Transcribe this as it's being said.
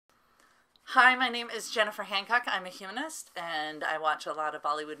Hi, my name is Jennifer Hancock. I'm a humanist and I watch a lot of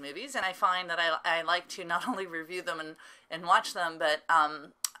Bollywood movies, and I find that I like to not only review them and watch them, but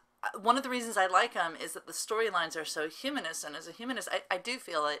one of the reasons I like them is that the storylines are so humanist, and as a humanist, I do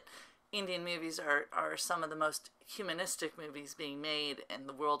feel that Indian movies are some of the most humanistic movies being made in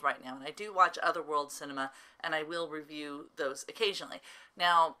the world right now, and I do watch other world cinema, and I will review those occasionally.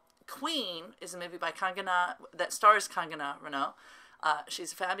 Now, Queen is a movie by Kangana, that stars Kangana Ranaut.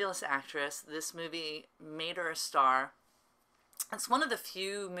 She's a fabulous actress. This movie made her a star. It's one of the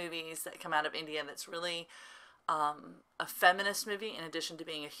few movies that come out of India that's really a feminist movie in addition to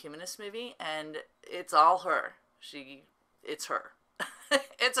being a humanist movie, and it's all her. It's her.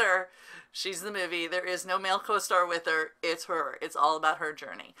 It's her. She's the movie. There is no male co-star with her. It's her. It's all about her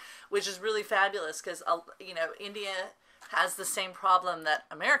journey, which is really fabulous because, India has the same problem that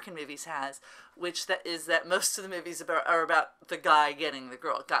American movies has, which is that most of the movies are about the guy getting the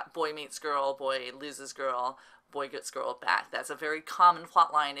girl. Boy meets girl, boy loses girl, boy gets girl back. That's a very common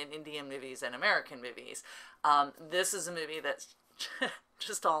plot line in Indian movies and American movies. This is a movie that's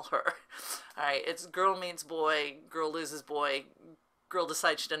just all her. All right, it's girl meets boy, girl loses boy, girl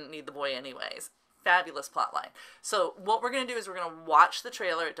decides she doesn't need the boy anyways. Fabulous plotline. So what we're going to do is we're going to watch the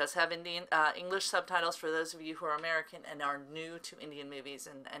trailer. It does have English subtitles for those of you who are American and are new to Indian movies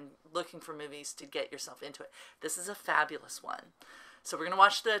and looking for movies to get yourself into it. This is a fabulous one. So we're going to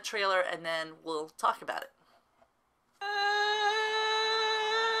watch the trailer and then we'll talk about it.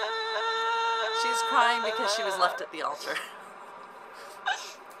 She's crying because she was left at the altar.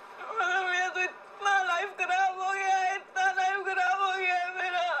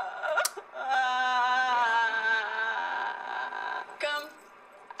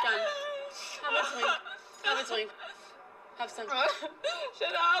 Have some.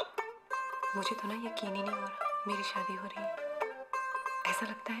 Shut up. मुझे तो ना यकीन ही नहीं हो रहा मेरी शादी हो रही है. ऐसा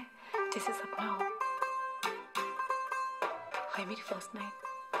लगता है जैसे सपना हो. हाय मेरी फर्स्ट नाइट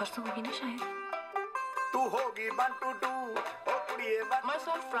परसों होगी ना शायद. तू होगी 1 2 2 ओ कुड़िए वन. मैं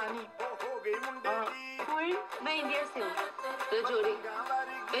सर प्राणी हो गई मुंडे की. कोई मैं इंडिया से हूँ. रजौरी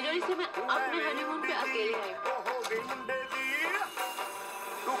से मैं अपने हनीमून पे अकेले आई. हो गई मुंडे की.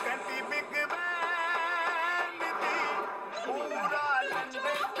 तू कैंटी बिग बैन.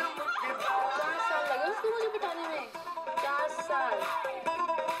 मुझे बिठाने में 4 साल.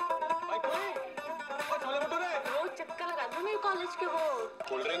 रोज चक्कर लगा दो मेरे कॉलेज के. वो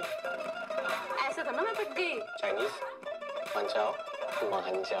कोल्ड ड्रिंक ऐसे था ना मैं पिट गई. चाइनीज पंचाओ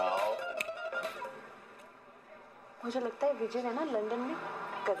मान जाओ. मुझे लगता है विजय ने ना लंदन में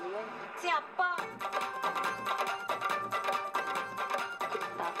कर लिया है. सियापा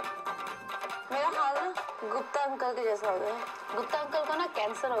मेरा हाल ना गुप्ता अंकल के जैसा हो गया. गुप्ता अंकल को ना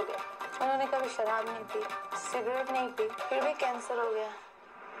कैंसर हो गया. उन्होंने कभी शराब नहीं पी, सिगरेट नहीं पी, फिर भी कैंसर हो गया.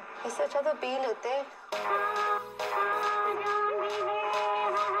 इससे अच्छा तो पी लेते.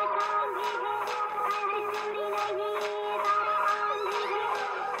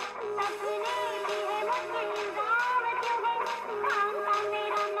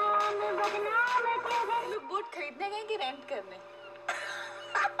 लोग बोट खरीदने गए कि रेंट करने.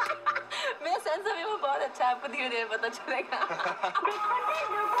 मेरा सेंस अभी वो बहुत अच्छा है. आपको धीरे धीरे पता चलेगा.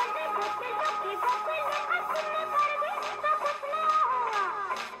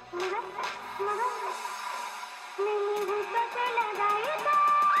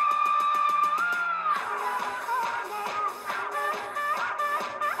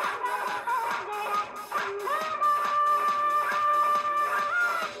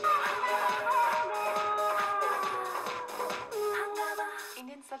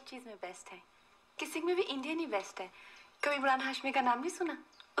 इंडियन सब चीज में बेस्ट है. किसिंग में भी इंडियन ही बेस्ट है. कभी इमरान हाशमी का नाम नहीं सुना?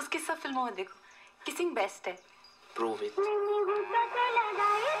 उसकी सब फिल्मों में देखो किसिंग बेस्ट है. Prove it.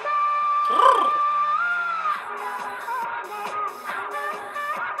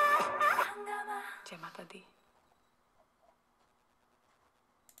 जय माता दी.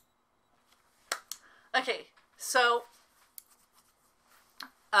 Okay, so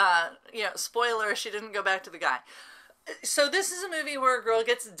spoiler, she didn't go back to the guy. So this is a movie where a girl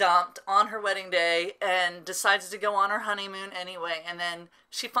gets dumped on her wedding day and decides to go on her honeymoon anyway, and then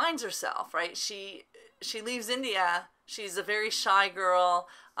she finds herself, right? She leaves India. She's a very shy girl,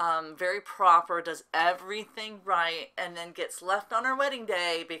 very proper, does everything right, and then gets left on her wedding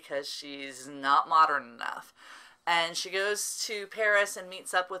day because she's not modern enough. And she goes to Paris and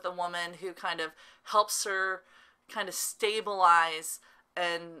meets up with a woman who kind of helps her kind of stabilize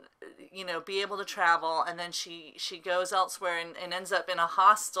and be able to travel, and then she goes elsewhere and ends up in a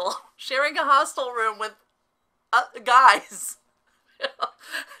hostel, sharing a hostel room with guys.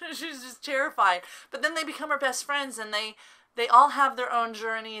 She's just terrified. But then they become her best friends, and they all have their own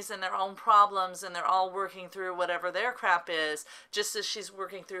journeys and their own problems, and they're all working through whatever their crap is, just as she's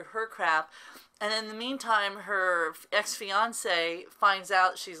working through her crap. And in the meantime, her ex-fiance finds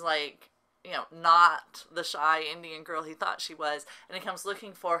out she's like, you know, not the shy Indian girl he thought she was, and he comes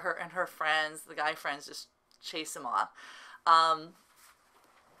looking for her, and her friends, the guy friends, just chase him off.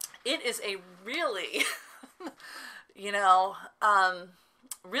 It is a really, you know,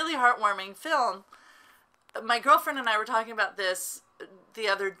 really heartwarming film. My girlfriend and I were talking about this the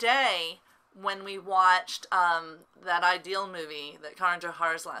other day when we watched that Ideal movie, that Karan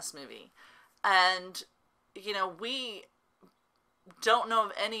Johar's last movie. And, you know, we don't know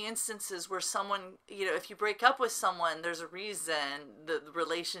of any instances where someone, you know, if you break up with someone, there's a reason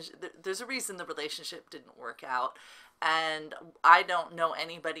there's a reason the relationship didn't work out. And I don't know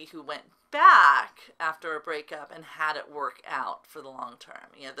anybody who went back after a breakup and had it work out for the long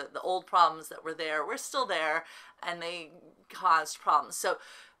term. You know, the old problems that were there were still there, and they caused problems. So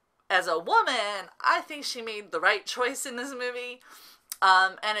as a woman, I think she made the right choice in this movie.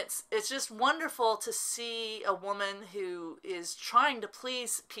 And it's just wonderful to see a woman who is trying to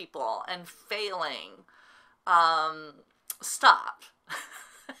please people and failing stop.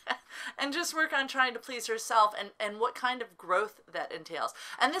 And just work on trying to please herself, and what kind of growth that entails.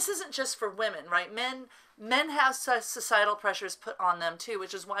 And this isn't just for women, right? Men have societal pressures put on them too,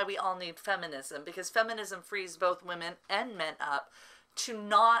 which is why we all need feminism, because feminism frees both women and men up to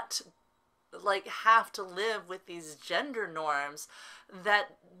not like have to live with these gender norms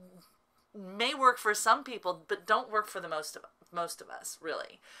that may work for some people but don't work for the most of us,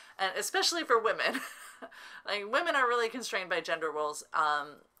 really. And especially for women. Like, women are really constrained by gender roles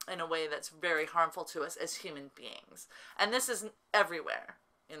in a way that's very harmful to us as human beings. And this is everywhere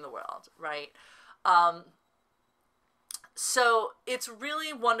in the world, right? So it's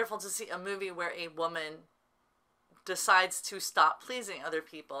really wonderful to see a movie where a woman decides to stop pleasing other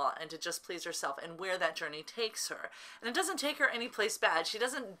people and to just please herself, and where that journey takes her. And it doesn't take her any place bad. She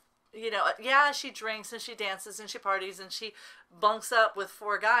doesn't, you know, yeah, she drinks and she dances and she parties and she bunks up with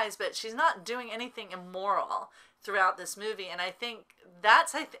 4 guys, but she's not doing anything immoral throughout this movie. And I think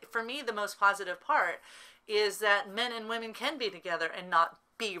that's, for me, the most positive part is that men and women can be together and not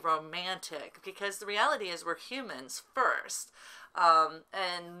be romantic, because the reality is we're humans first.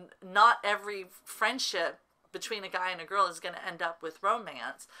 And not every friendship between a guy and a girl is going to end up with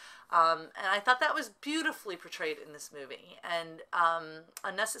romance. And I thought that was beautifully portrayed in this movie, and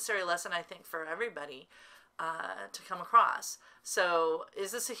a necessary lesson, I think, for everybody to come across. So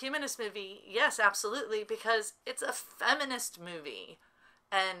is this a humanist movie? Yes, absolutely, because it's a feminist movie.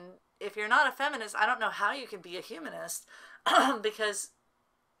 And if you're not a feminist, I don't know how you can be a humanist, because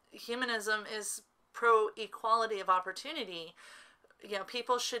humanism is pro-equality of opportunity. You know,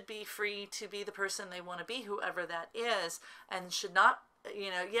 people should be free to be the person they want to be, whoever that is, and should not, you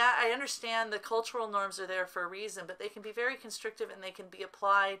know, yeah, I understand the cultural norms are there for a reason, but they can be very constrictive, and they can be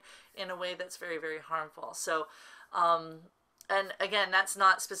applied in a way that's very, very harmful. So, and again, that's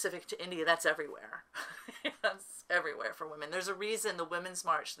not specific to India, that's everywhere. That's everywhere for women. There's a reason the Women's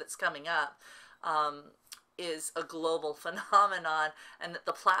March that's coming up is a global phenomenon, and that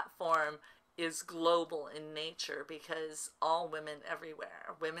the platform is global in nature, because all women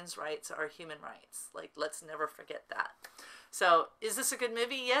everywhere. Women's rights are human rights. Like, let's never forget that. So, is this a good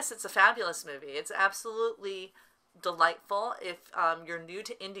movie? Yes, it's a fabulous movie. It's absolutely delightful. If you're new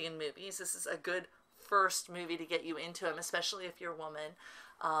to Indian movies, this is a good first movie to get you into them, especially if you're a woman.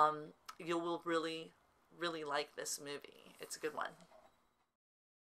 You will really, really like this movie. It's a good one.